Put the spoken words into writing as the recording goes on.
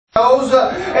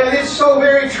And it's so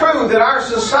very true that our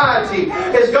society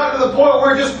has got to the point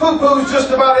where it just poo-poos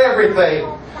just about everything.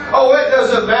 Oh, it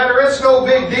doesn't matter. It's no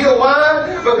big deal. Why?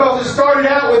 Because it started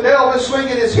out with Elvis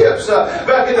swinging his hips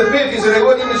back in the 50s, and they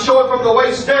wouldn't even show it from the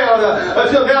waist down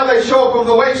until now they show it from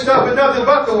the waist up and nothing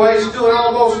but the waist, doing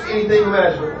almost anything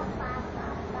imaginable.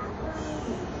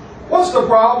 What's the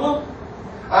problem?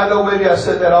 I know maybe I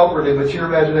said that awkwardly, but your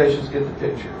imaginations get the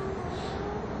picture.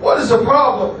 What is the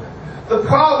problem? The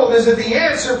problem is that the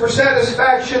answer for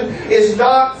satisfaction is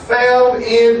not found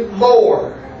in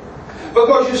more.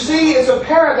 Because you see, it's a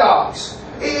paradox.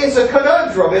 It's a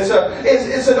conundrum. It's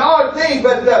an odd thing.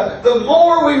 But the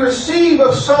more we receive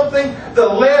of something, the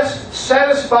less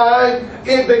satisfying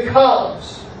it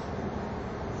becomes.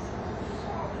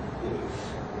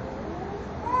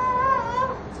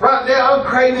 Right now, I'm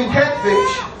craving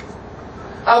catfish.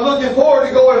 I'm looking forward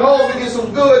to going home to get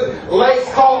some good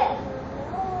late-caught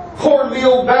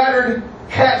cornmeal battered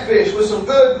catfish with some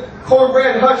good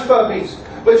cornbread hush puppies.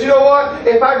 But you know what?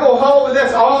 If I go home and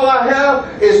that's all I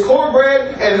have is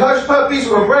cornbread and hush puppies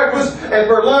for breakfast and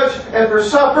for lunch and for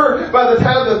supper, by the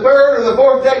time the third or the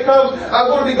fourth day comes, I'm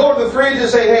going to be going to the fridge and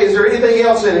say, hey, is there anything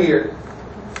else in here?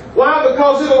 Why?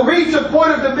 Because it'll reach a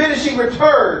point of diminishing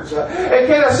returns. And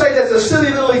can I say that's a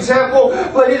silly little example,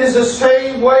 but it is the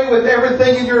same way with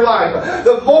everything in your life.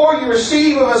 The more you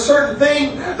receive of a certain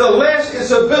thing, the less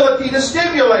its ability to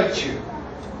stimulate you.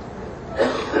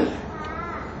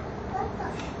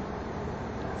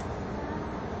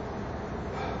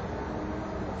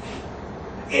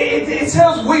 It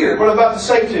sounds weird what I'm about to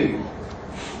say to you.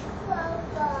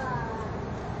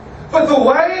 But the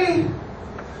way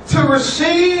to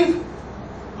receive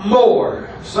more.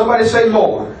 Somebody say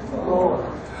more.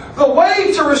 More. The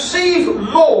way to receive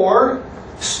more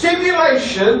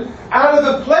stimulation out of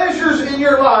the pleasures in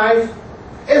your life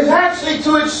is actually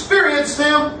to experience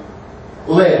them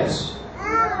less.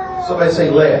 Somebody say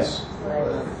less.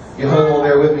 You hung on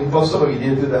there with me. Most of you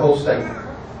did through the whole statement.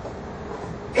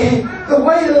 And the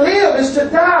way to live is to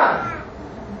die.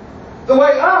 The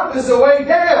way up is the way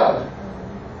down.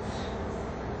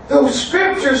 The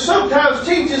Scripture sometimes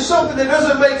teaches something that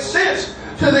doesn't make sense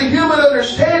to the human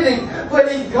understanding,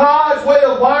 but in God's way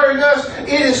of wiring us,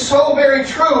 it is so very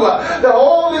true. The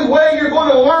only way you're going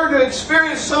to learn to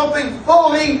experience something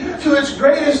fully to its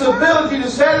greatest ability to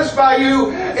satisfy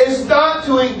you is not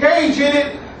to engage in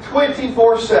it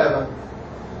 24/7.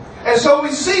 And so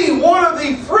we see one of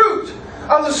the fruit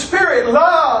of the Spirit,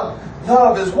 love.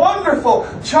 Love is wonderful.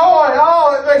 Joy,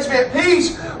 oh, it makes me at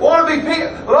peace. Want to be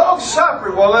peace.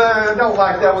 Long-suffering. Well, I don't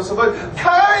like that one so much.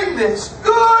 Kindness,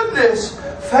 goodness,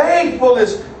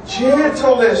 faithfulness,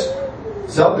 gentleness,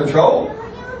 self-control.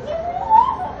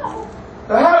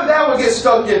 Now, how did that one get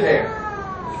stuck in there?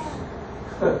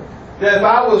 Now, if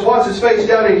I was watching Space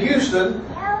down in Houston,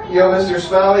 you know, Mr.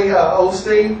 Smiley,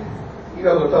 Osteen, you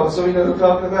know who I'm talking, some of you know who I'm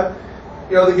talking about?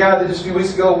 You know, the guy that just a few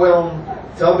weeks ago went on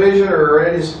television or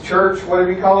at his church,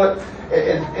 whatever you call it,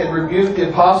 and rebuked the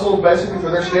apostles basically for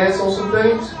their stance on some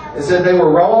things and said they were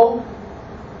wrong.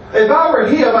 If I were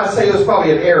him, I'd say it was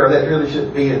probably an error that really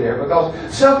shouldn't be in there, because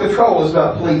self-control is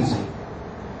not pleasing.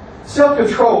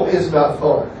 Self-control is not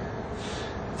fun.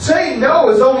 Saying no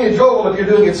is only enjoyable if you're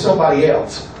doing it to somebody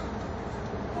else.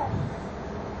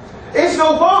 It's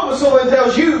no fun when someone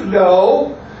tells you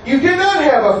no, you cannot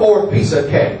have a fourth piece of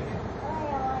cake.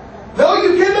 No,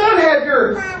 you cannot have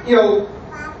your,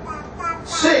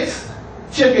 sixth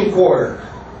chicken quarter.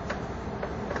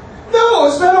 No,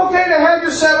 it's not okay to have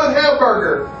your seventh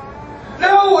hamburger.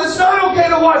 No, it's not okay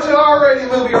to watch an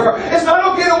R-rated movie, or it's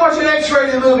not okay to watch an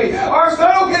X-rated movie, or it's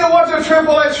not okay to watch a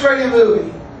triple X-rated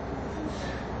movie.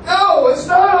 No, it's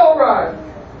not alright.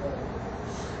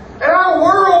 And our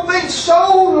world thinks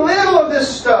so little of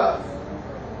this stuff.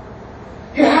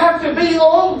 You have to be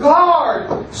on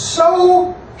guard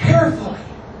so carefully.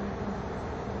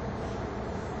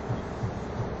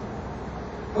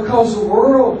 Because the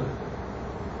world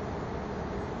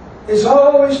is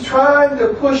always trying to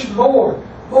push more,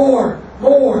 more,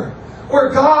 more. Where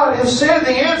God has said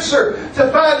the answer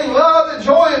to finding love and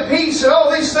joy and peace and all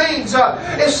these things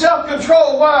is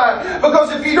self-control. Why?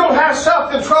 Because if you don't have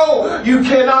self-control, you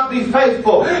cannot be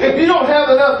faithful. If you don't have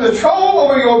enough control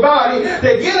over your body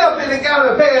to get up and get out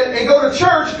of bed and go to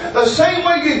church the same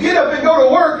way you get up and go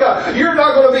to work, you're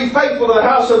not going to be faithful to the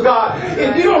house of God.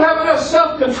 If you don't have enough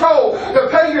self-control to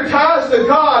pay your tithes to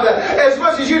God as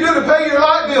much as you do to pay your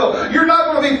light bill, you're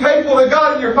not going to be faithful to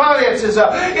God in your finances.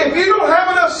 If you don't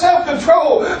have enough self-control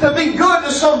to be good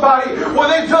to somebody when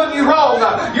they've done you wrong,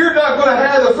 you're not going to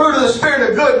have the fruit of the Spirit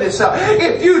of goodness.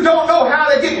 If you don't know how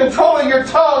to get control of your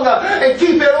tongue and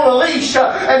keep it on a leash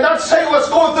and not say what's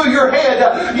going through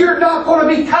said. You're not going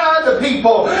to be kind to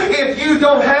people if you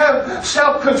don't have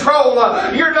self-control.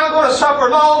 You're not going to suffer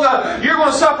long. You're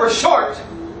going to suffer short.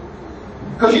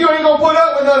 Because you ain't going to put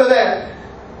up with none of that.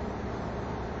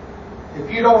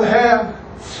 If you don't have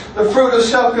the fruit of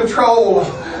self-control,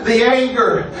 the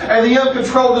anger and the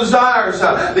uncontrolled desires,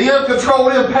 the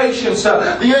uncontrolled impatience,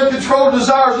 the uncontrolled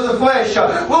desires of the flesh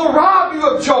will rob you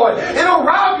of joy. It'll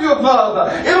rob you of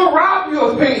love. It'll rob you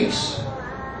of peace.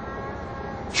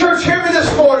 Church, hear me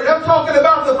this morning. I'm talking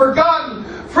about the forgotten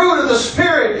fruit of the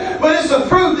Spirit, but it's the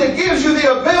fruit that gives you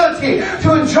the ability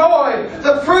to enjoy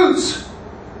the fruits,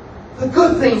 the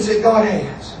good things that God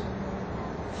has.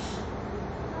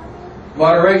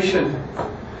 Moderation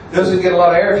doesn't get a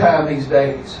lot of airtime these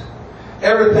days.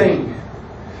 Everything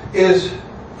is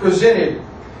presented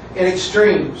in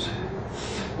extremes.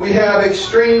 We have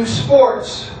extreme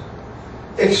sports,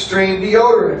 extreme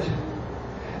deodorant,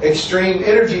 extreme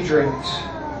energy drinks,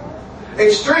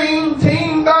 extreme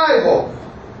teen Bible.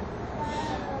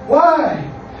 Why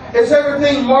is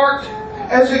everything marked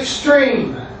as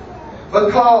extreme?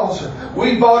 Because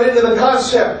we bought into the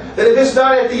concept that if it's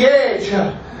not at the edge,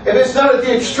 if it's not at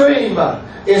the extreme,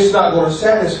 it's not going to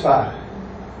satisfy.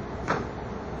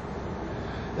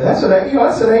 That's an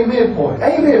amen point.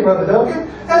 Amen, Brother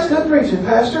Duncan. That's good preaching,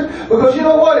 Pastor. Because you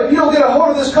know what? If you don't get a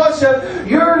hold of this concept,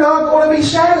 you're not going to be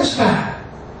satisfied.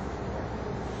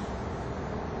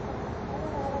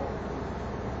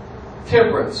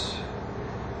 Temperance.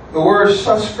 The word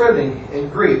sophrony in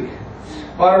Greek.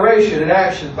 Moderation in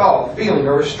action, thought, feeling,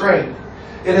 or restraint.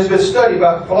 It has been studied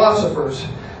by philosophers,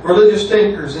 religious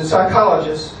thinkers, and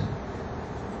psychologists.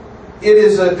 It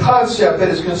is a concept that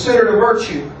is considered a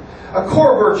virtue, a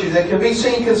core virtue that can be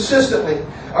seen consistently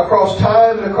across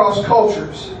time and across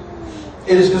cultures.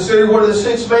 It is considered one of the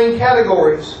 6 main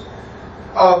categories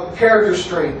of character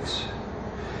strengths.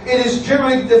 It is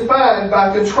generally defined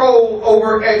by control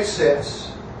over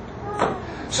excess.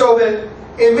 So that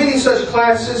in many such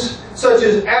classes, such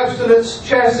as abstinence,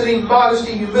 chastity,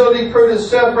 modesty, humility, prudence,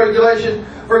 self-regulation,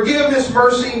 forgiveness,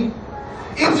 mercy,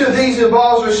 each of these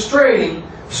involves restraining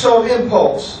some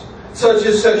impulse, such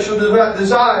as sexual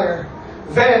desire,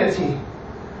 vanity,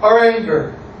 or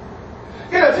anger.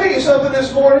 Can I tell you something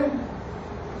this morning?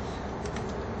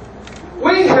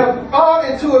 We have bought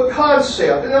into a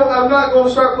concept, and I'm not going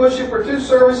to start pushing for 2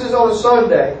 services on a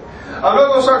Sunday. I'm not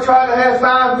going to start trying to have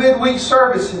 5 midweek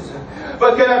services.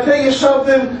 But can I tell you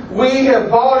something? We have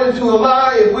bought into a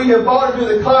lie if we have bought into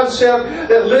the concept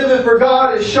that living for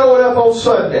God is showing up on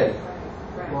Sunday.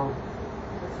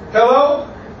 Hello?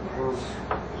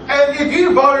 And if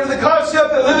you bought into the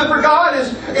concept that living for God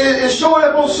is showing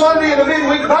up on Sunday in a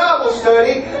midweek Bible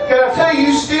study, can I tell you,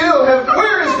 you still have,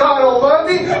 where is God on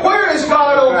Monday? Where is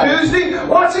God on Tuesday?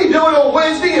 What's He doing on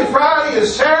Wednesday and Friday and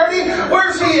Saturday?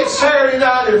 Where's He at Saturday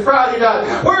night and Friday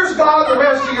night? Where's God the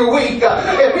rest of your week?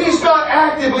 If He's not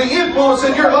actively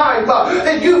influencing your life,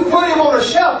 then you put Him on a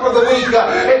shelf for the week.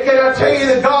 And can I tell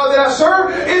you, the God that I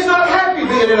serve is not happy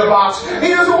being in a box.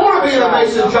 He doesn't want to be in a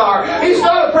mason jar. He's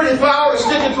not a pretty flower to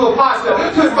stick into a pot to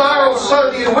admire on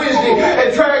Sunday and Wednesday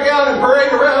and drag out and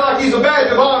parade around like He's a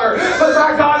badge of honor. But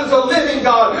our God is a living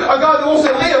God. A God that wants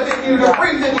to live in you, to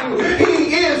breathe in you.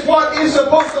 He is what is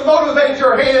supposed to motivate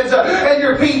your hands and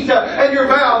your feet and your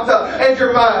mouth and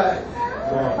your mind.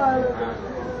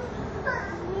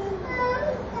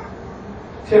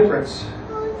 Temperance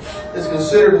is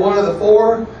considered one of the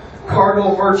 4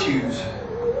 cardinal virtues.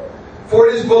 For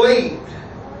it is believed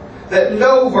that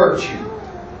no virtue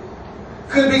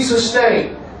could be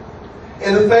sustained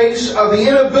in the face of the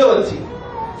inability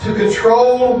to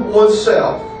control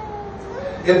oneself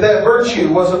if that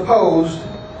virtue was opposed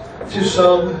to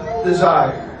some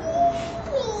desire.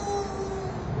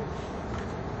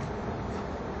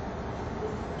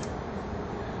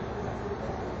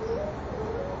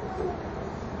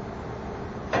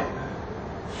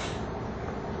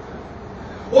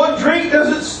 One drink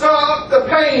doesn't stop the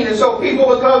pain, and so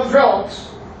people become drunks.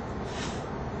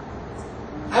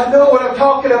 I know what I'm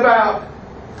talking about.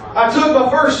 I took my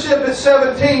first sip at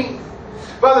 17.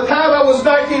 By the time I was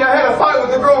 19, I had a fight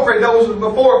with a girlfriend. That was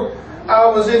before I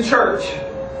was in church.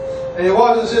 And it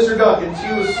wasn't Sister Duncan.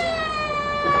 She was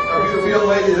a beautiful young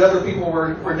lady that other people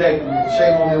were dating.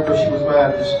 Shame on them, for she was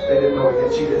mine. Just they didn't know it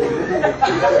yet. She didn't.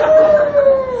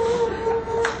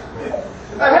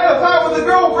 I had a fight with a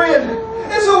girlfriend.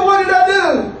 And so what did I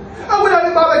do? I went out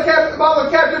and bought a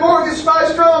Captain Morgan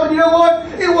Spice Rum, and you know what?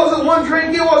 It wasn't 1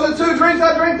 drink, it wasn't 2 drinks.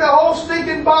 I drank the whole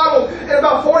stinking bottle in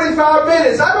about 45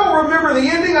 minutes. I don't remember the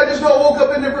ending. I just know I woke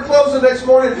up in different clothes the next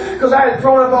morning because I had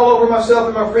thrown up all over myself,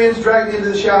 and my friends dragged me into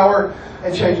the shower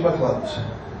and changed my clothes.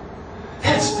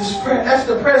 That's That's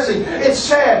depressing. It's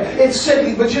sad. It's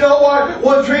sickening. But you know what?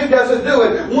 One drink doesn't do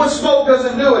it. One smoke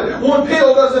doesn't do it. One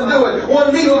pill doesn't do it.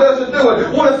 One needle doesn't do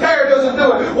it. One affair doesn't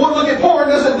do it. One look at porn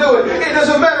doesn't do it. It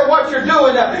doesn't matter what you're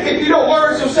doing. If you don't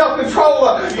learn some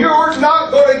self-control, you're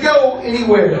not going to go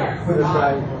anywhere.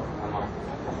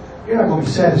 You're not going to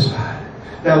be satisfied.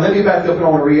 Now let me back up and I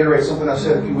want to reiterate something I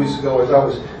said a few weeks ago as I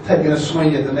was taking a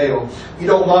swing at the nail. You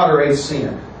don't moderate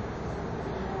sin.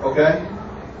 Okay?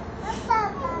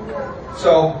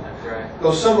 So,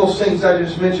 some of those things I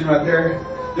just mentioned right there,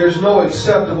 there's no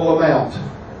acceptable amount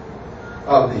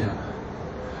of them.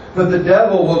 But the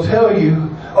devil will tell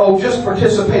you, oh, just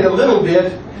participate a little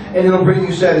bit and it'll bring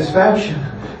you satisfaction.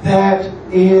 That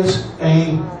is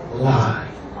a lie.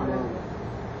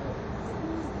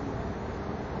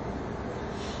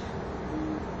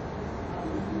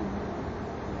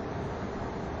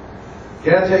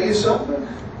 Can I tell you something?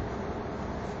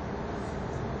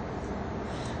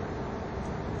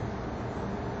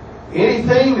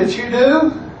 Anything that you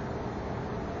do,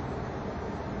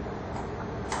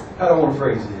 I don't want to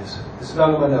phrase this. It's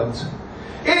not on my notes.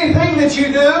 Anything that you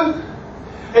do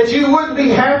that you wouldn't be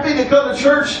happy to come to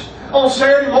church on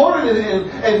Saturday morning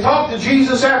and talk to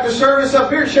Jesus after service up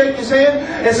here, shake his hand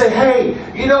and say,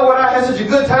 hey, you know what I had such a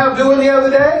good time doing the other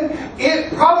day?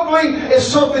 It probably is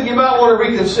something you might want to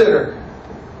reconsider.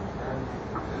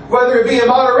 Whether it be in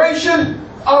moderation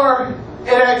or in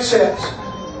excess.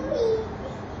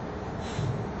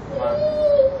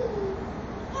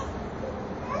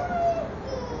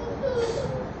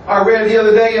 I read the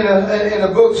other day in a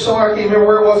book, so I can't remember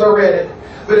where it was I read it.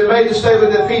 But it made the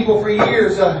statement that people for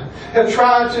years have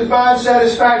tried to find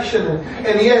satisfaction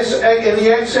in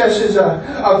the excesses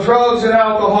of drugs and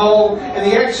alcohol, and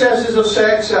the excesses of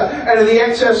sex, and in the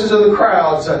excesses of the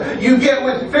crowds.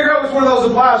 Figure out which one of those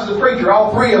applies to the preacher.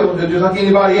 All three of them do, just like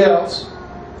anybody else.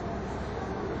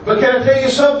 But can I tell you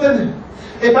something?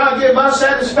 If I get my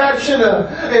satisfaction,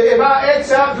 if I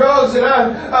X out drugs and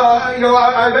I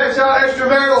X out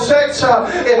extramarital sex,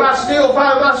 if I still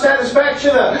find my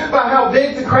satisfaction by how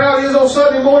big the crowd is on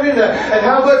Sunday morning and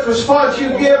how much response you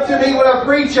give to me when I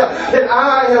preach, then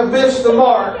I have missed the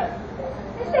mark.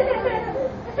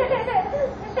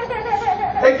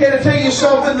 Hey, can I tell you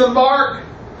something? The mark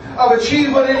of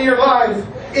achievement in your life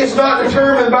is not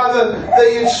determined by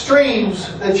the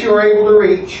extremes that you are able to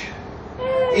reach.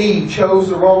 Eve chose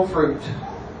the wrong fruit.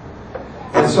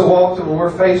 And so often when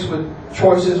we're faced with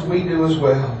choices, we do as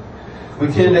well. We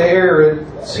tend to err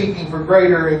in seeking for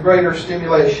greater and greater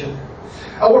stimulation.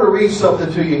 I want to read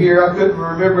something to you here. I couldn't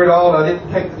remember it all, and I didn't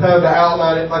take the time to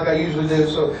outline it like I usually do.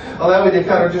 So allow me to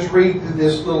kind of just read through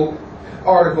this little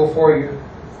article for you.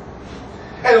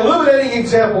 An illuminating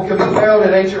example can be found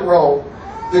in ancient Rome.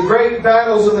 The great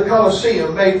battles of the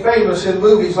Colosseum, made famous in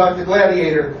movies like The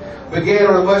Gladiator, began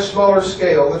on a much smaller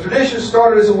scale. The tradition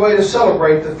started as a way to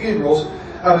celebrate the funerals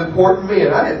of important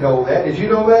men. I didn't know that. Did you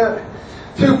know that?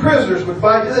 Two prisoners would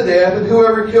fight to the death, and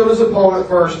whoever killed his opponent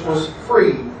first was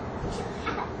freed.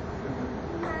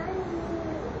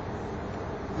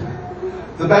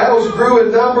 The battles grew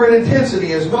in number and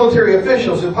intensity as military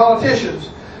officials and politicians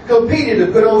competed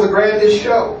to put on the grandest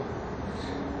show.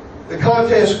 The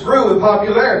contest grew in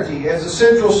popularity as a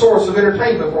central source of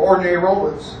entertainment for ordinary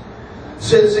Romans.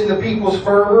 Sensing the people's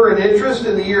fervor and interest,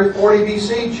 in the year 40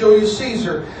 BC, Julius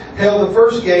Caesar held the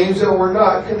first games that were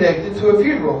not connected to a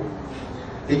funeral.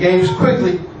 The games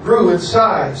quickly grew in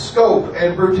size, scope,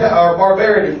 and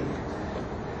barbarity.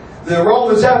 The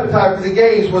Romans' appetite for the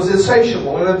games was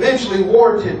insatiable and eventually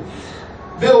warranted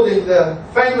building the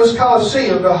famous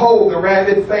Colosseum to hold the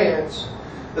rabid fans.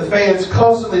 The fans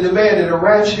constantly demanded a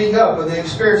ratcheting up of the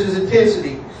experience's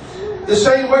intensity. The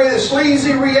same way that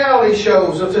sleazy reality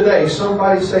shows of today,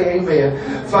 somebody say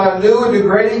amen, find new and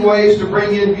degrading ways to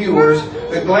bring in viewers,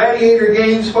 the gladiator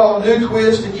games found new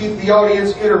twists to keep the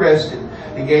audience interested.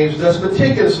 The games thus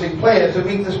meticulously planned to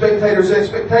meet the spectators'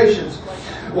 expectations.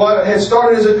 What had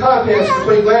started as a contest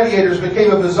between gladiators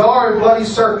became a bizarre and bloody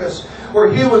circus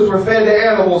where humans were fed to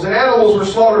animals and animals were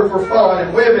slaughtered for fun,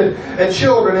 and women and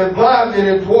children and blind men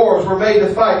and dwarves were made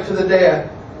to fight to the death.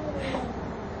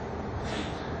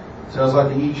 Sounds like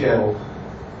the E! Channel.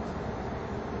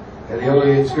 And the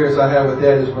only experience I have with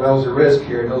that is when I was at Risk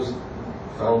here, and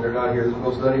they're not here,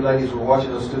 those nutty ladies were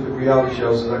watching those stupid reality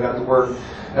shows as I got to work.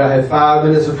 And I had 5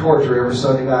 minutes of torture every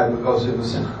Sunday night because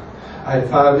I had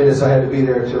 5 minutes I had to be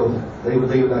there until they would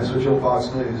leave and I switch on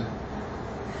Fox News.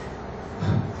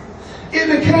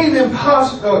 It became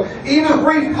impossible. Even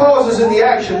brief pauses in the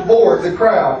action bored the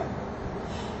crowd,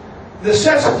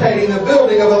 necessitating the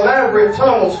building of elaborate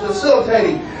tunnels,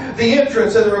 facilitating the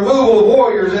entrance and the removal of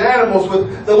warriors and animals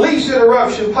with the least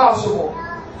interruption possible.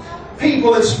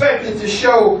 people expected to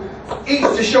show each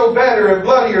to show better and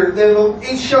bloodier than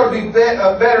each show to be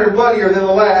better and bloodier than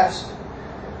the last.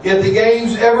 Yet the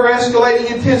game's ever-escalating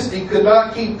intensity could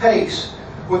not keep pace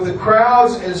with the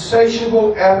crowd's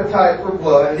insatiable appetite for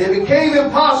blood, and it became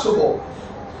impossible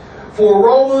for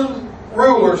Roman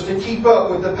rulers to keep up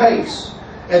with the pace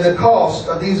and the cost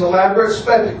of these elaborate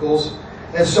spectacles,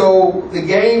 and so the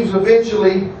games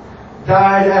eventually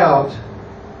died out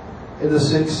in the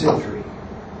 6th century.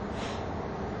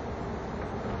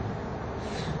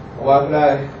 My wife and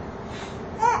I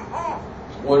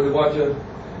wanted to watch a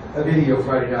video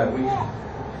Friday night.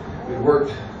 We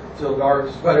worked till dark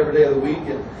just about every day of the week,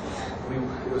 and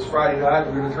it was Friday night,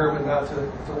 and we were determined not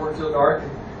to work till dark.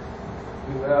 And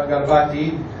we went out and got a bite to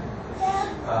eat,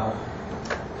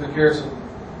 took care of some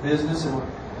business, and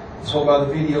told about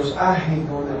the videos. I hate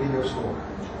going to the video store.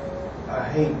 I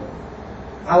hate it.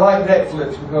 I like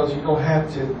Netflix because you don't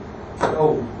have to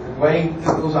go and wade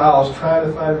through those aisles trying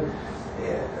to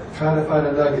find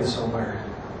a nugget somewhere.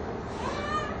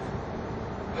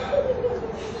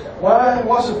 Why?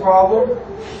 What's the problem?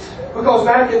 Because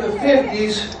back in the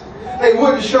 50s, they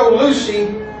wouldn't show Lucy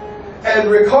and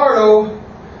Ricardo,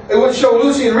 they wouldn't show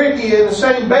Lucy and Ricky in the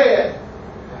same bed.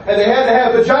 And they had to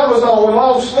have pajamas on with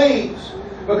long sleeves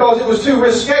because it was too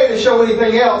risque to show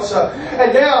anything else.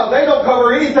 And now they don't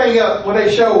cover anything up when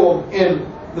they show them in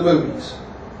the movies.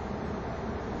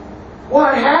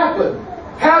 What happened?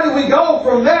 How did we go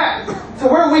from that to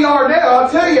where we are now? I'll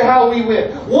tell you how we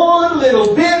went. One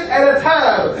little bit at a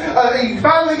time. You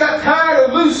finally got tired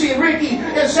of Lucy and Ricky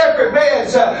in separate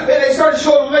beds. And they started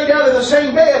showing them lay down in the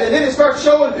same bed. And then it started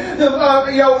showing them,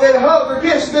 that hug or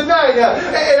kiss goodnight.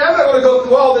 And I'm not going to go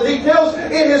through all the details.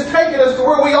 It has taken us to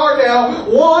where we are now.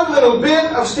 One little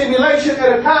bit of stimulation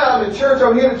at a time. In church,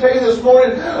 I'm here to tell you this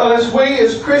morning, unless we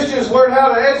as Christians learn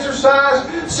how to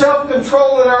exercise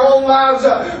self-control in our own lives,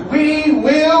 we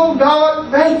will not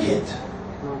make it.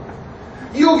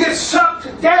 You'll get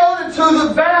sucked down into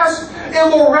the vast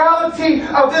immorality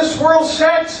of this world's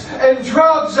sex and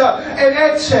drugs and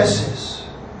excesses.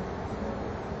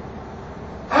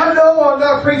 I know I'm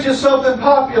not preaching something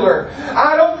popular.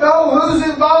 I don't know who's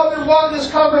involved in what in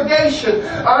this congregation.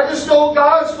 I just know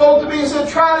God spoke to me and said,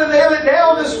 try to nail it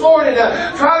down this morning.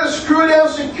 Try to screw it down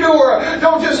secure.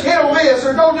 Don't just hit on this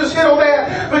or don't just hit on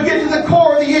that, but get to the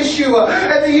core of the issue.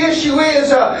 And the issue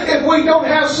is, if we don't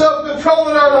have self-control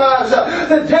in our lives,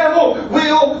 the devil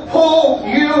will pull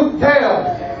you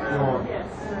down.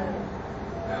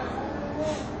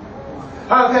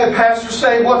 I've had pastors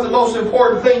say, what's the most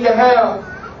important thing to have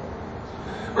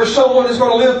for someone who's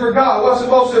going to live for God? What's the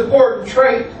most important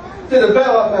trait to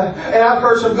develop? And I've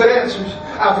heard some good answers.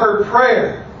 I've heard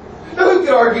prayer. Now, who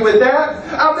could argue with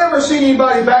that? I've never seen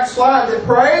anybody backslide that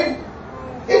prayed.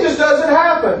 It just doesn't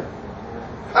happen.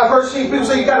 I've heard people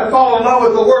say you got to fall in love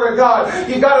with the Word of God.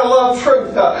 You got to love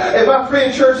truth. If I'm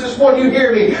preaching church this morning, you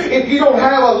hear me. If you don't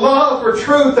have a love for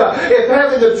truth, if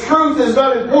having the truth is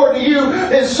not important to you,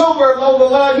 then somewhere along the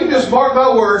line, you just mark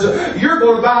my words, you're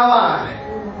going to buy a lie.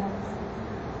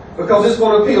 Because it's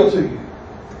going to appeal to you.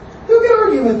 Who can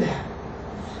argue with that?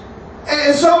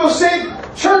 And some have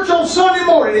said, church on Sunday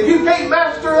morning, if you can't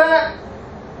master that,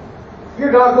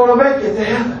 you're not going to make it to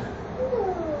heaven.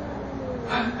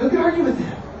 Who can argue with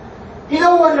that? You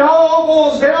know what it all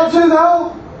boils down to,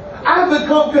 though? I've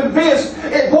become convinced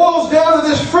it boils down to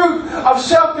this fruit of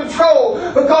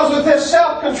self-control. Because with this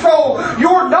self-control,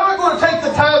 you're not going to take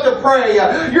the time to pray.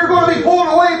 You're going to be pulled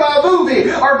away by a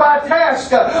movie, or by a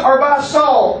task, or by a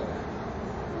song.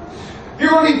 You're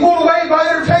going to be pulled away by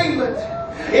entertainment.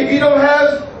 If you don't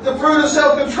have the fruit of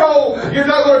self-control, you're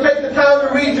not going to take the time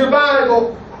to read your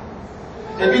Bible.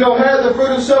 If you don't have the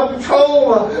fruit of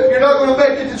self-control, you're not going to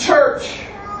make it to church.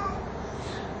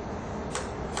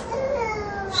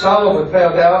 Solomon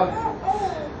found out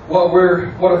what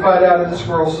we're going to find out in this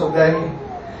world someday,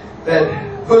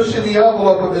 that pushing the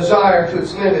envelope of desire to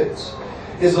its limits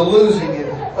is a losing and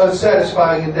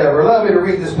unsatisfying endeavor. Allow me to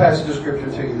read this passage of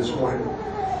Scripture to you this morning.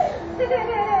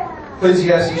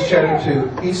 Ecclesiastes chapter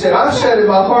 2. He said, I said in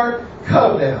my heart,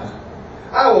 come now.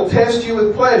 I will test you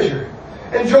with pleasure.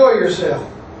 Enjoy yourself.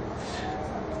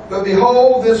 But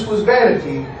behold, this was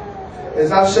vanity.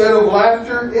 As I said of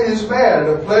laughter, it is bad.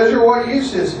 Of pleasure, what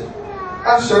use is it?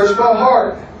 I searched my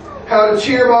heart, how to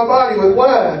cheer my body with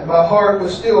wine. My heart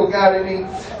was still guiding me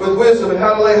with wisdom, and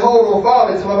how to lay hold on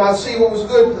folly, until I might see what was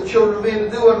good for the children of men to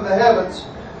do under the heavens,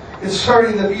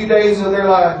 concerning the few days of their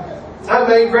life. I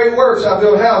made great works. I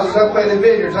built houses. I planted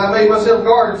vineyards. I made myself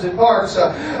gardens and parks.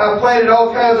 I planted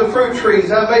all kinds of fruit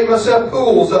trees. I made myself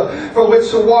pools from which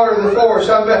to water the forest.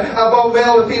 I bought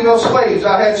male and female slaves.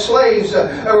 I had slaves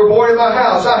that were born in my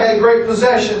house. I had great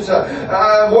possessions,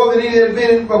 more than any that had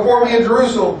been before me in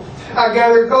Jerusalem. I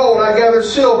gathered gold, I gathered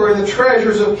silver, and the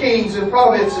treasures of kings and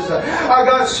provinces. I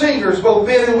got singers, both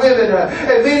men and women,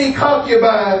 and many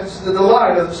concubines, the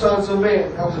delight of the sons of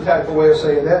men. That was a tactful way of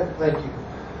saying that. Thank you.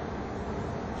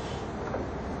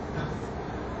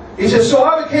 He says, so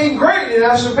I became great, and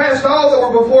I surpassed all that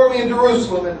were before me in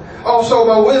Jerusalem. And also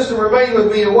my wisdom remained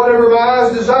with me, and whatever my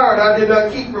eyes desired, I did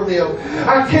not keep from them.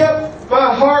 I kept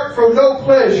my heart from no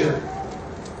pleasure.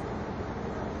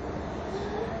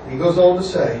 He goes on to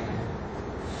say,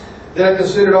 then I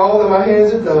considered all that my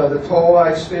hands had done, the toil I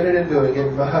expended in doing it,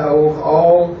 and behold,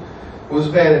 all was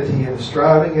vanity and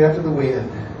striving after the wind.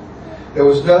 There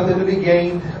was nothing to be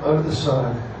gained under the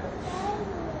sun.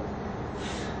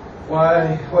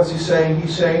 Why? What's he saying?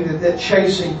 He's saying that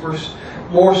chasing for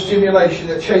more stimulation,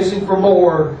 that chasing for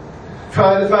more,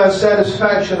 trying to find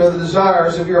satisfaction of the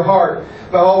desires of your heart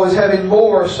by always having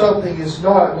more of something is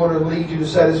not going to lead you to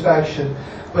satisfaction,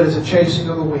 but it's a chasing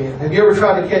of the wind. Have you ever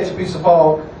tried to catch a piece of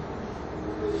fog?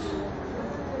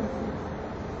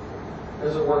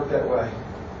 Doesn't work that way.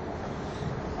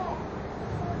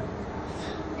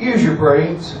 Use your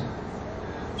brains,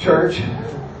 church.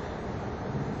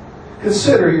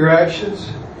 Consider your actions.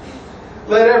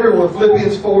 Let everyone,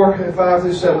 Philippians 4 and 5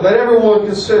 through 7, let everyone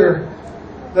consider,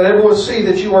 let everyone see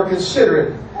that you are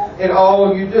considerate in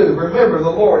all you do. Remember, the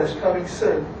Lord is coming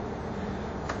soon.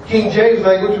 King James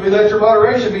language would be, let your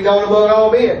moderation be known among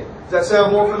all men. Does that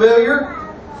sound more familiar?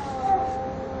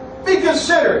 Be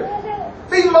considerate.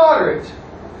 Be moderate.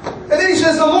 And then he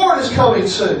says, the Lord is coming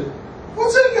soon.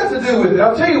 What's that got to do with it?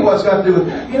 I'll tell you what's got to do with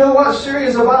it. You know what? Syria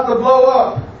is about to blow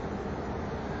up.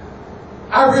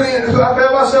 I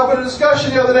found myself in a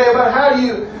discussion the other day about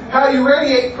how you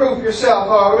radiate proof yourself,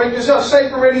 or make yourself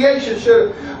safe from radiation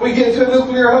should we get into a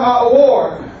nuclear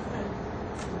war.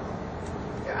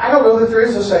 I don't know that there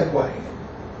is a safe way.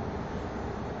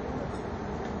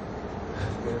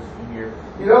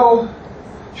 You know,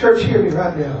 church, hear me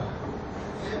right now.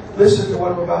 Listen to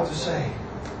what I'm about to say.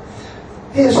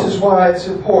 This is why it's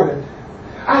important.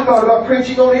 I thought about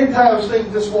preaching on end times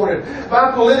things this morning.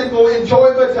 My political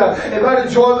enjoyment and my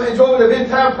enjoyment of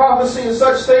end time prophecy and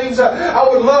such things. I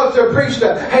would love to preach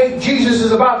that, hey, Jesus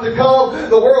is about to come.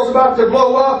 The world's about to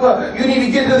blow up. You need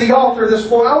to get to the altar this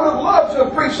morning. I would have loved to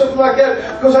have preached something like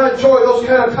that because I enjoy those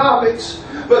kind of topics.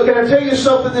 But can I tell you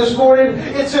something this morning?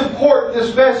 It's important,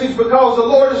 this message, because the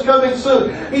Lord is coming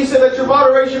soon. He said, let your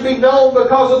moderation be known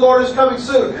because the Lord is coming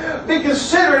soon. Be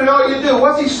considerate in all you do.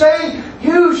 What's He saying?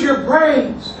 Use your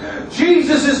brains.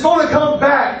 Jesus is going to come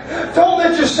back. Don't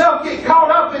let yourself get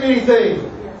caught up in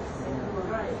anything.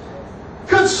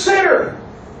 Consider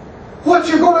what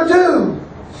you're going to do.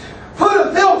 Put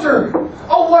a filter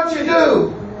on what you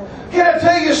do. Can I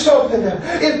tell you something?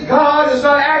 If God is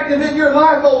not active in your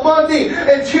life on Monday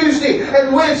and Tuesday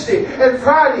and Wednesday and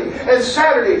Friday and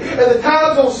Saturday and the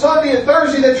times on Sunday and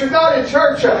Thursday that you're not in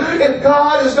church, if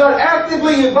God is not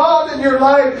actively involved in your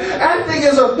life, acting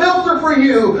as a filter for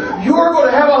you, you're going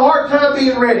to have a hard time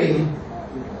being ready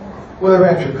when the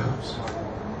rapture comes.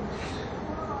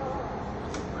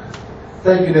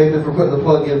 Thank you, Nathan, for putting the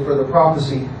plug in for the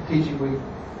prophecy teaching week.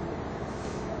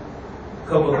 A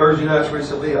couple of Thursday nights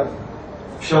recently, I've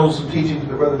shown some teachings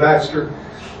to Brother Baxter,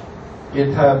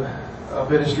 End Time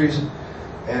Ministries,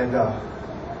 and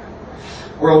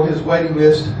we're on his waiting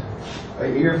list a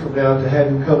year from now to have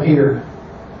him come here.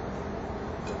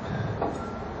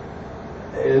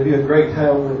 It'll be a great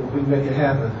time when we make it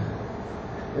happen.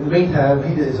 In the meantime,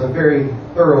 he is a very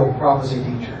thorough prophecy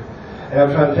teacher, and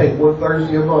I'm trying to take one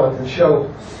Thursday a month and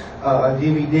show a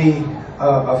DVD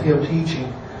of him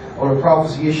teaching on a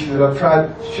prophecy issue, and I've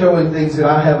tried showing things that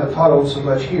I haven't taught on so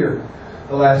much here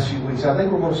the last few weeks. I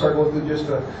think we're going to start going through just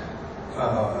a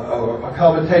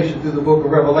commentation through the book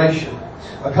of Revelation,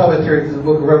 a commentary through the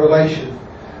book of Revelation,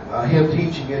 him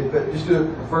teaching it, but just do it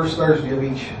the first Thursday of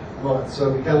each month. So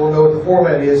if you kind of want to know what the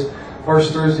format is,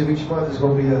 first Thursday of each month is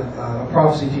going to be a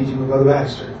prophecy teaching with Brother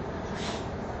Baxter.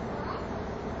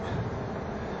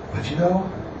 But you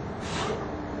know,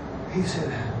 he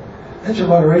said, let your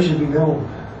moderation be known.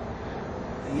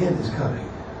 The end is coming.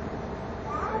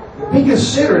 Be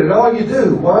considerate in all you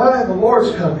do. Why? The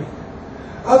Lord's coming.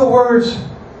 In other words,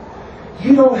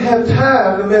 you don't have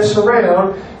time to mess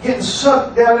around getting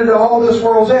sucked down into all this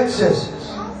world's excesses.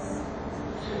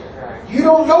 You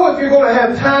don't know if you're going to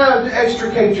have time to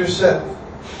extricate yourself.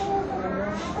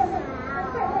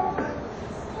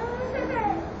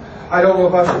 I don't know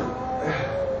if I should.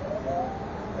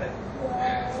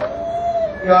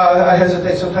 I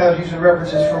hesitate sometimes using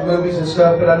references from movies and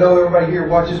stuff, but I know everybody here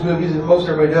watches movies, and most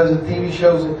everybody does, and TV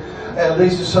shows, at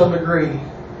least to some degree.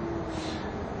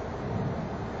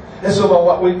 And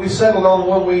so we settled on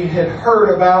one we had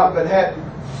heard about but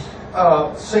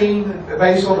hadn't seen,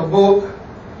 based on a book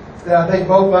that I think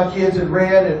both my kids had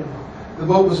read, and the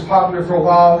book was popular for a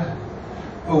while.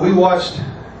 But we watched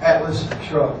Atlas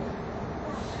Shrugged.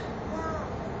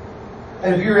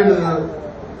 And if you're into the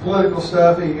political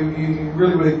stuff, you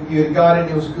really would have got it.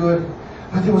 It was good.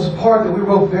 But there was a part that we were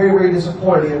both very, very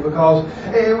disappointed in, because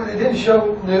it didn't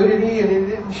show nudity and it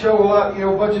didn't show a lot,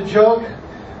 a bunch of junk.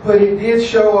 But it did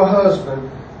show a husband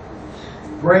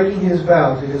breaking his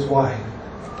vow to his wife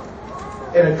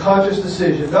in a conscious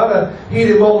decision. Not a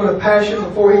heated moment of passion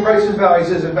before he breaks his vow. He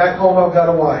says, and back home I've got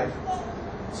a wife.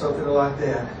 Something like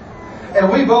that. And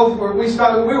we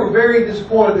were very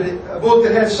disappointed that a book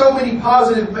that had so many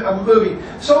positive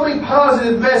so many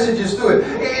positive messages to it.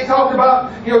 It talked about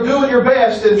doing your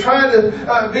best and trying to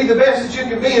be the best that you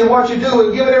can be in what you do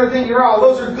and giving everything your all.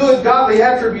 Those are good godly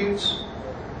attributes.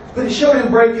 But it showed him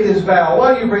breaking his vow.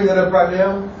 Why do you bring that up right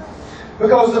now?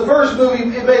 Because the first movie,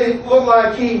 it made it look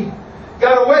like he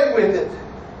got away with it.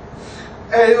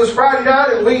 And it was Friday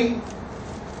night, and we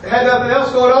had nothing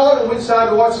else going on, and we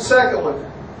decided to watch the second one.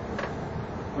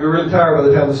 We were really tired by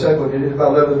the time the second one did. It was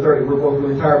about 11:30. We were both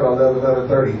really tired by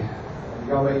 11:30.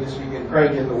 Y'all may just be getting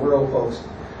cranky in the world, folks.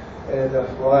 And,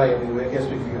 well, I am anyway. I can't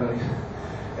speak for you, honey.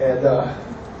 And,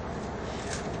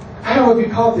 I don't know if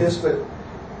you caught this, but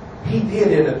he did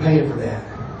end up paying for that.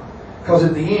 Because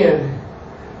at the end,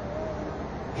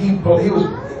 he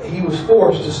was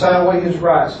forced to sign away his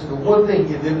rights to the one thing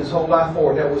he had lived his whole life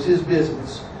for, and that was his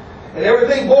business. And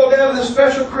everything boiled down to this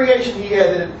special creation he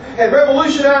had that had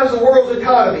revolutionized the world's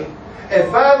economy. And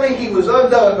finally he was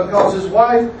undone because his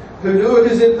wife, who knew of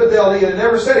his infidelity and had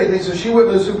never said anything, so she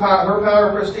wouldn't lose her power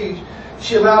and prestige,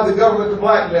 she allowed the government to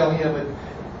blackmail him. And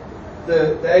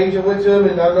the agent went to him,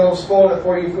 and I'm going to spoil it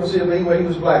for you if you can see it, but anyway, he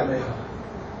was blackmailed.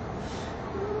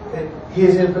 And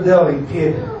his infidelity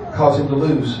did cause him to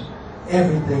lose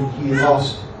everything he had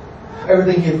lost,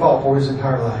 everything he had fought for his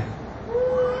entire life.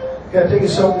 Can I tell you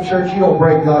something, church? You don't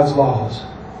break God's laws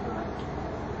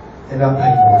and not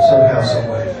pay for it somehow, some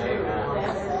way.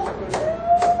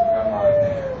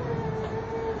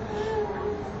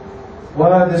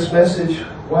 Why this message?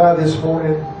 Why this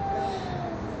morning?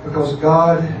 Because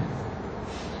God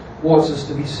wants us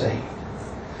to be saved.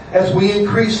 As we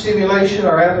increase stimulation,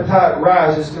 our appetite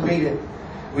rises to meet it.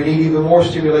 We need even more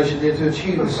stimulation then to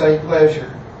achieve the same pleasure.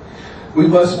 We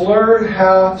must learn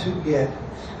how to get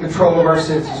control of our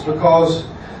senses, because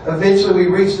eventually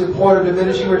we reach the point of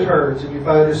diminishing returns and you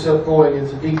find yourself going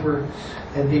into deeper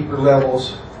and deeper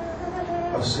levels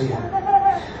of sin.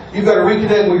 You've got to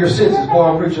reconnect with your senses. Boy,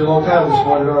 I'm preaching a long time this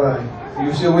morning, aren't I? Are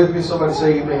you still with me? Somebody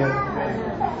say amen.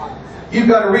 You've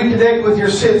got to reconnect with your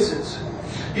senses.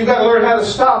 You've got to learn how to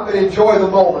stop and enjoy the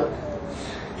moment.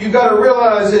 You've got to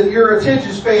realize that your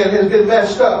attention span has been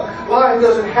messed up. Life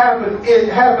doesn't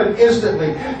happen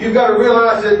instantly. You've got to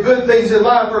realize that good things in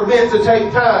life are meant to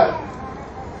take time.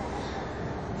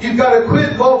 You've got to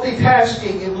quit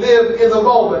multitasking and live in the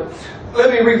moment.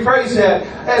 Let me rephrase that.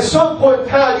 At some point in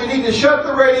time, you need to shut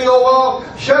the radio off,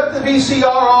 shut the VCR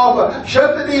off,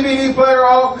 shut the DVD player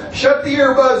off, shut the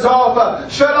earbuds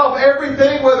off, shut off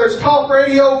everything, whether it's talk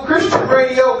radio, Christian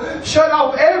radio, shut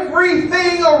off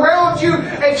everything around you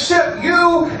except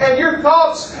you and your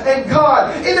thoughts and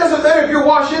God. It doesn't matter if you're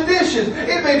washing dishes.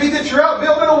 It may be that you're out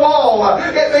building a wall.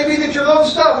 It may be that you're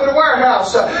loading stuff in a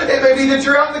warehouse. It may be that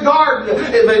you're out in the garden.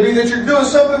 It may be that you're doing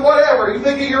something, whatever. You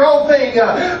think of your own thing.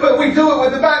 But we do it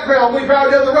with the background. We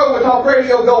drive down the road with talk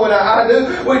radio going. I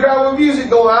do. We drive with music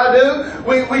going. I do.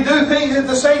 We do things at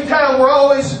the same time. We're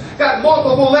always got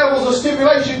multiple levels of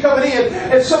stimulation coming in,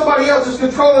 and somebody else is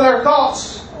controlling our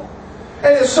thoughts.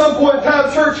 And at some point in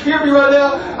time, church, hear me right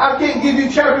now. I can't give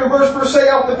you chapter and verse per se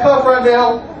off the cuff right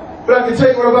now, but I can tell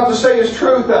you what I'm about to say is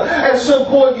truth. At some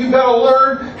point, you've got to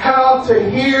learn how to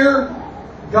hear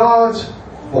God's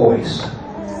voice.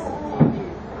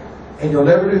 And you'll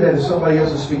never do that if somebody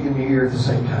else is speaking in your ear at the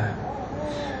same time.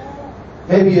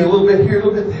 Maybe a little bit here, a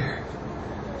little bit there.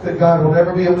 But God will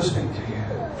never be able to speak to you.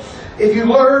 If you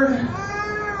learn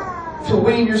to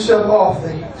wean yourself off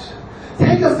things,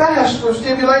 take a fast from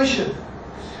stimulation.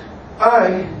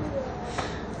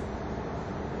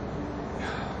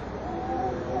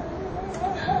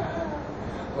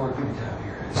 Lord, give me time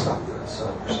here. Stop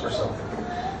that or something.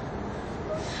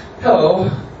 Hello,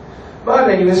 my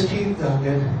name is Keith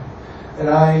Duncan, and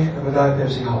I am a Diet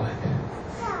Pepsi-holic.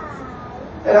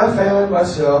 And I found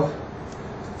myself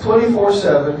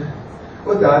 24/7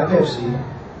 with Diet Pepsi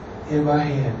in my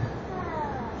hand.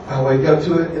 I wake up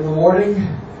to it in the morning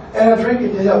and I drink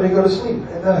it to help me go to sleep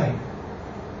at night.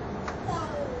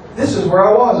 This is where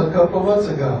I was a couple of months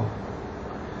ago.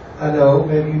 I know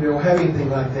maybe you don't have anything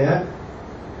like that,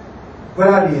 but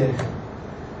I did.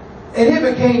 And it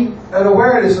became an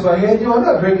awareness in my head, I'm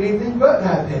not drinking anything but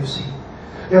Diet Pepsi.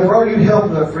 Now, for all you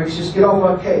health nut freaks, just get off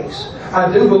my case.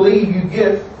 I do believe you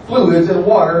get fluids and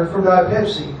water from Diet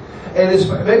Pepsi. And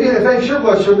maybe it affects your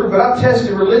blood sugar, but I've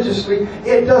tested religiously,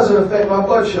 it doesn't affect my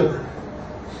blood sugar.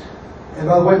 And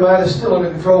by the way, mine is still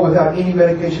under control without any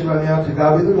medication right now. To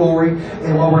God be the glory.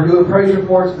 And while we're doing praise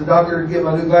reports, the doctor gave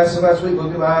my new glasses last week,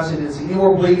 looked at my eyes, and didn't see any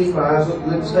more bleeding. My eyes look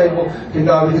good and stable. To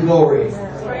God be the glory.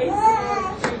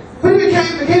 But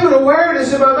it became an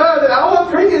awareness in my mind that all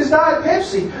I'm drinking is Diet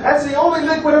Pepsi. That's the only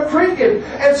liquid I'm drinking.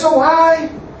 And so I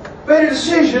made a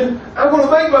decision. I'm going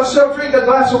to make myself drink a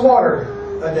glass of water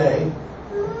a day.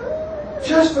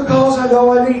 Just because I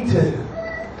know I need to.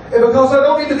 And because I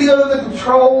don't need to be under the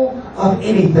control of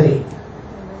anything.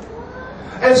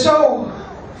 And so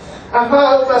I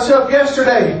found myself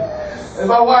yesterday, and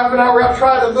my wife and I were out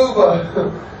trying to move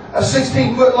a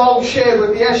 16-foot long shed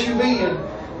with the SUV and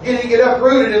getting it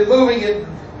uprooted and moving it,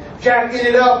 jacking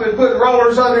it up and putting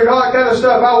rollers under it and all that kind of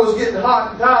stuff. I was getting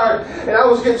hot and tired and I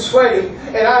was getting sweaty.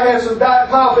 And I had some Diet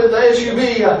Pop in the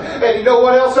SUV. And you know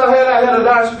what else I had? I had a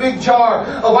nice big jar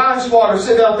of ice water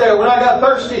sitting out there. When I got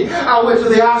thirsty, I went to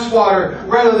the ice water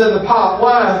rather than the pop.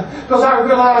 Why? Because I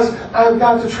realized I've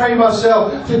got to train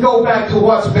myself to go back to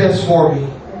what's best for me.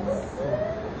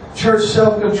 Church,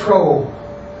 self-control.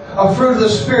 A fruit of the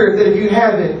Spirit that if you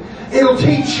have it, it'll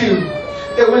teach you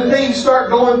that when things start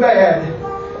going bad,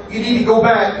 you need to go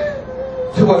back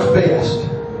to what's best.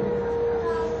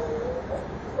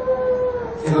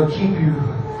 It'll keep you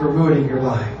from ruining your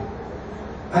life.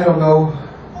 I don't know.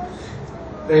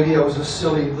 Maybe that was a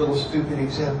silly little stupid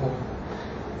example.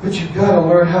 But you've got to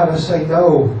learn how to say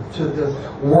no to the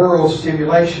world's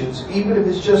stimulations, even if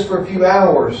it's just for a few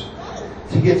hours,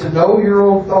 to get to know your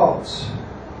own thoughts.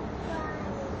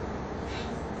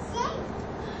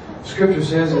 Scripture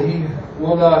says that He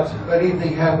will not let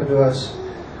anything happen to us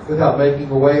without making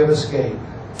a way of escape.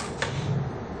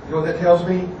 You know what that tells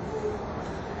me?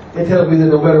 It tells me that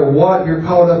no matter what you're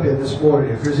caught up in this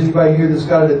morning, if there's anybody here that's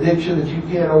got an addiction that you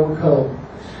can't overcome,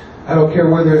 I don't care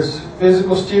whether it's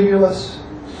physical stimulus,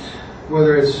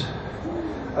 whether it's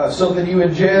something you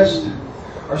ingest,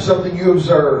 or something you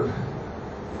observe.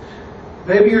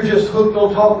 Maybe you're just hooked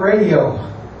on talk radio.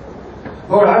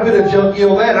 Lord, I've been a junkie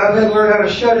on that. I've had to learn how to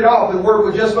shut it off and work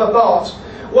with just my thoughts.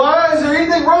 Why? Is there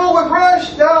anything wrong with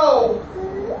Rush? No.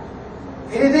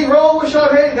 Anything wrong with Sean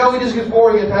Hannity? No, he just gets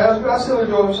boring at times, but I still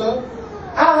enjoy himself.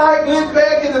 I like Glenn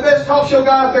Beck, and the best talk show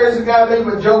guy out there is a guy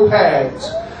named Joe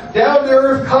Pags. Down to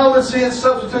earth, common sense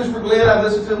substitutes for Glenn. I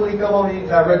listen to him when he comes on,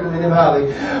 and I recommend him highly.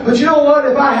 But you know what?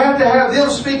 If I have to have them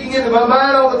speaking into my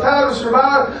mind all the time to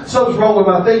survive, something's wrong with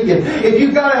my thinking. If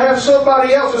you've got to have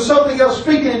somebody else or something else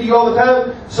speaking into you all the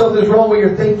time, something's wrong with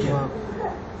your thinking.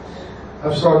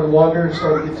 I'm starting to wander and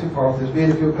starting to get too far off this. Being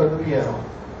if you'll come to the piano.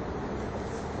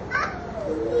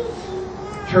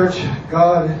 Church,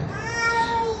 God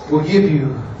will give you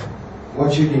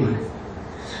what you need.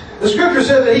 The Scripture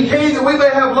says that He came that we may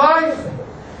have life,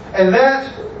 and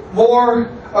that more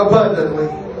abundantly.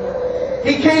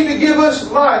 He came to give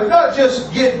us life, not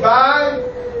just get by,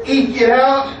 eke it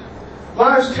out.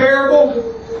 Life's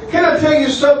terrible. Can I tell you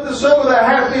something? Some of the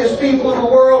happiest people in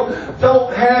the world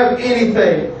don't have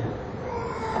anything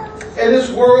in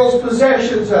this world's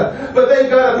possessions, but they've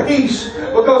got a peace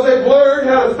because they've learned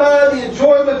how to find the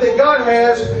enjoyment that God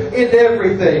has in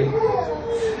everything.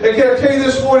 And can I tell you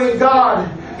this morning, God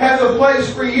has a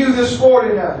place for you this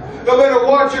morning. No matter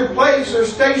what your place or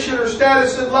station or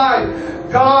status in life,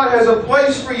 God has a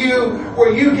place for you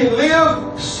where you can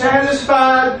live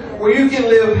satisfied, where you can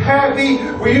live happy,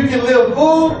 where you can live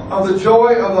full of the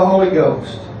joy of the Holy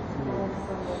Ghost.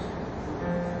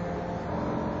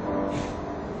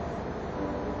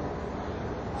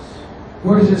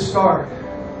 Where does it start?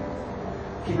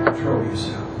 Keep control of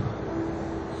yourself.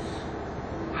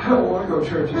 I don't want to go to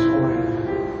church this morning.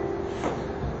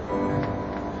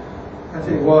 I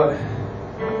tell you what,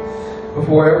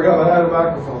 before I ever got behind a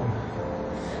microphone,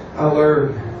 I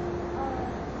learned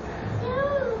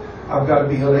I've got to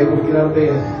be unable to get out of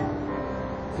bed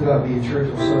to not be in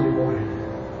church on Sunday morning.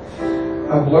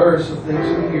 I've learned some things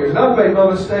through the years. And I've made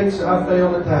my mistakes and I've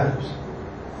failed at times.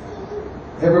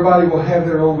 Everybody will have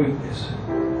their own weakness.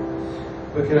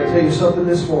 But can I tell you something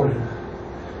this morning?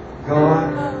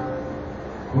 God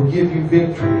will give you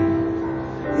victory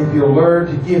if you'll learn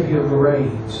to give Him the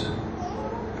reins.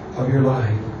 of your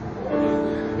life.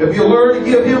 If you learn to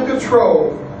give Him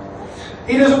control,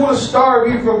 He doesn't want to starve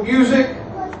you from music.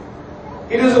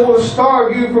 He doesn't want to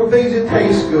starve you from things that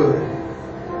taste good.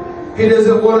 He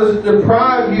doesn't want to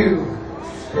deprive you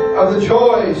of the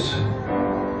joys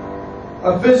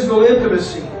of physical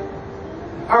intimacy.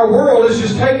 Our world has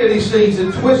just taken these things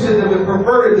and twisted them and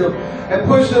perverted them and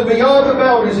pushed them beyond the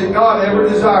boundaries that God ever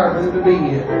desired for them to be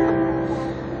in.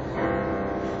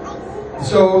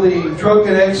 So the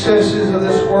drunken excesses of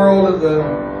this world and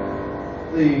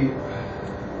the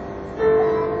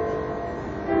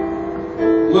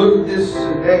lewdness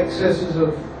and excesses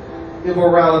of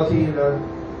immorality, and I'm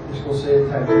just going to say it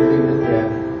tactfully, leave it at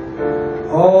that.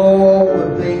 All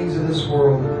the things in this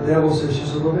world, the devil says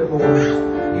just a little bit more.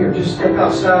 Here, just step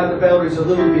outside the boundaries a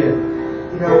little bit.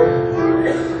 You know,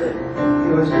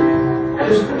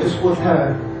 just one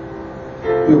time,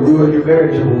 you'll ruin your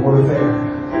marriage over one affair.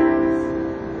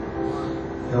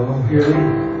 No, hear me?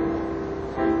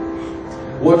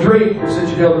 One drink will set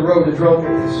you down the road to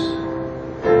drunkenness.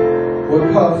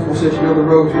 One puff will set you down the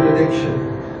road to an addiction.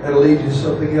 That'll lead you to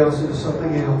something else and to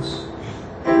something else.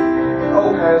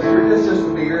 Oh, Pastor, this is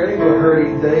the beer. It ain't going to hurt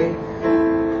anything.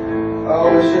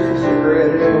 Oh, it's just a cigarette.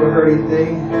 It ain't going to hurt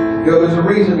anything. You know, there's a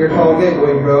reason they're called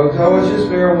gateway drugs. Oh, it's just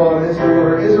marijuana. It's not going to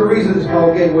hurt. There's a reason it's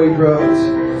called gateway drugs.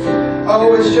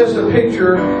 Oh, it's just a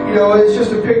picture. You know, it's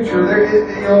just a picture.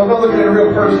 You know, I'm not looking at a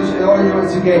real person. Oh, you know,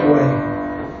 it's a gateway.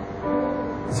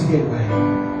 It's a gateway.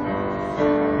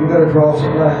 You've got to draw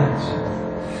some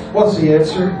lines. What's the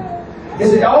answer?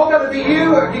 Is it all got to be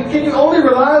you? Can you only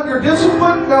rely on your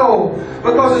discipline? No.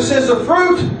 Because it says the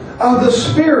fruit of the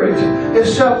Spirit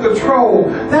is self-control.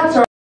 That's our